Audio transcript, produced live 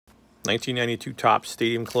1992 Topps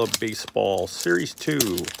Stadium Club Baseball Series 2.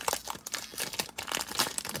 Let's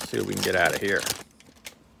see what we can get out of here.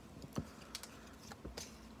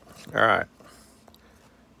 All right.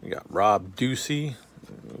 We got Rob Ducey.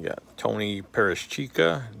 We got Tony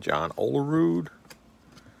Perichica, John Olerud.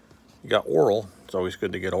 You got Oral. It's always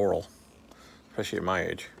good to get Oral, especially at my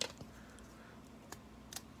age.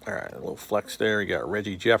 All right, a little flex there. You got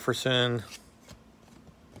Reggie Jefferson.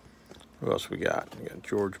 Who else we got? We got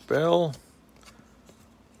George Bell,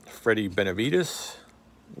 Freddie Benavides.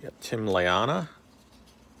 You got Tim Leana,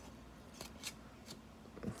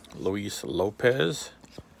 Luis Lopez.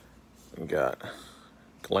 We got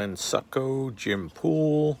Glenn Succo, Jim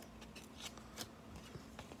Poole.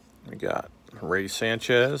 We got Ray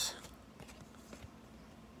Sanchez.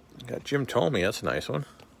 We got Jim Thome, that's a nice one.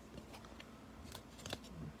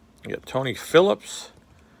 We got Tony Phillips.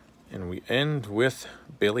 And we end with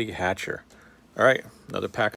Billy Hatcher. All right, another pack.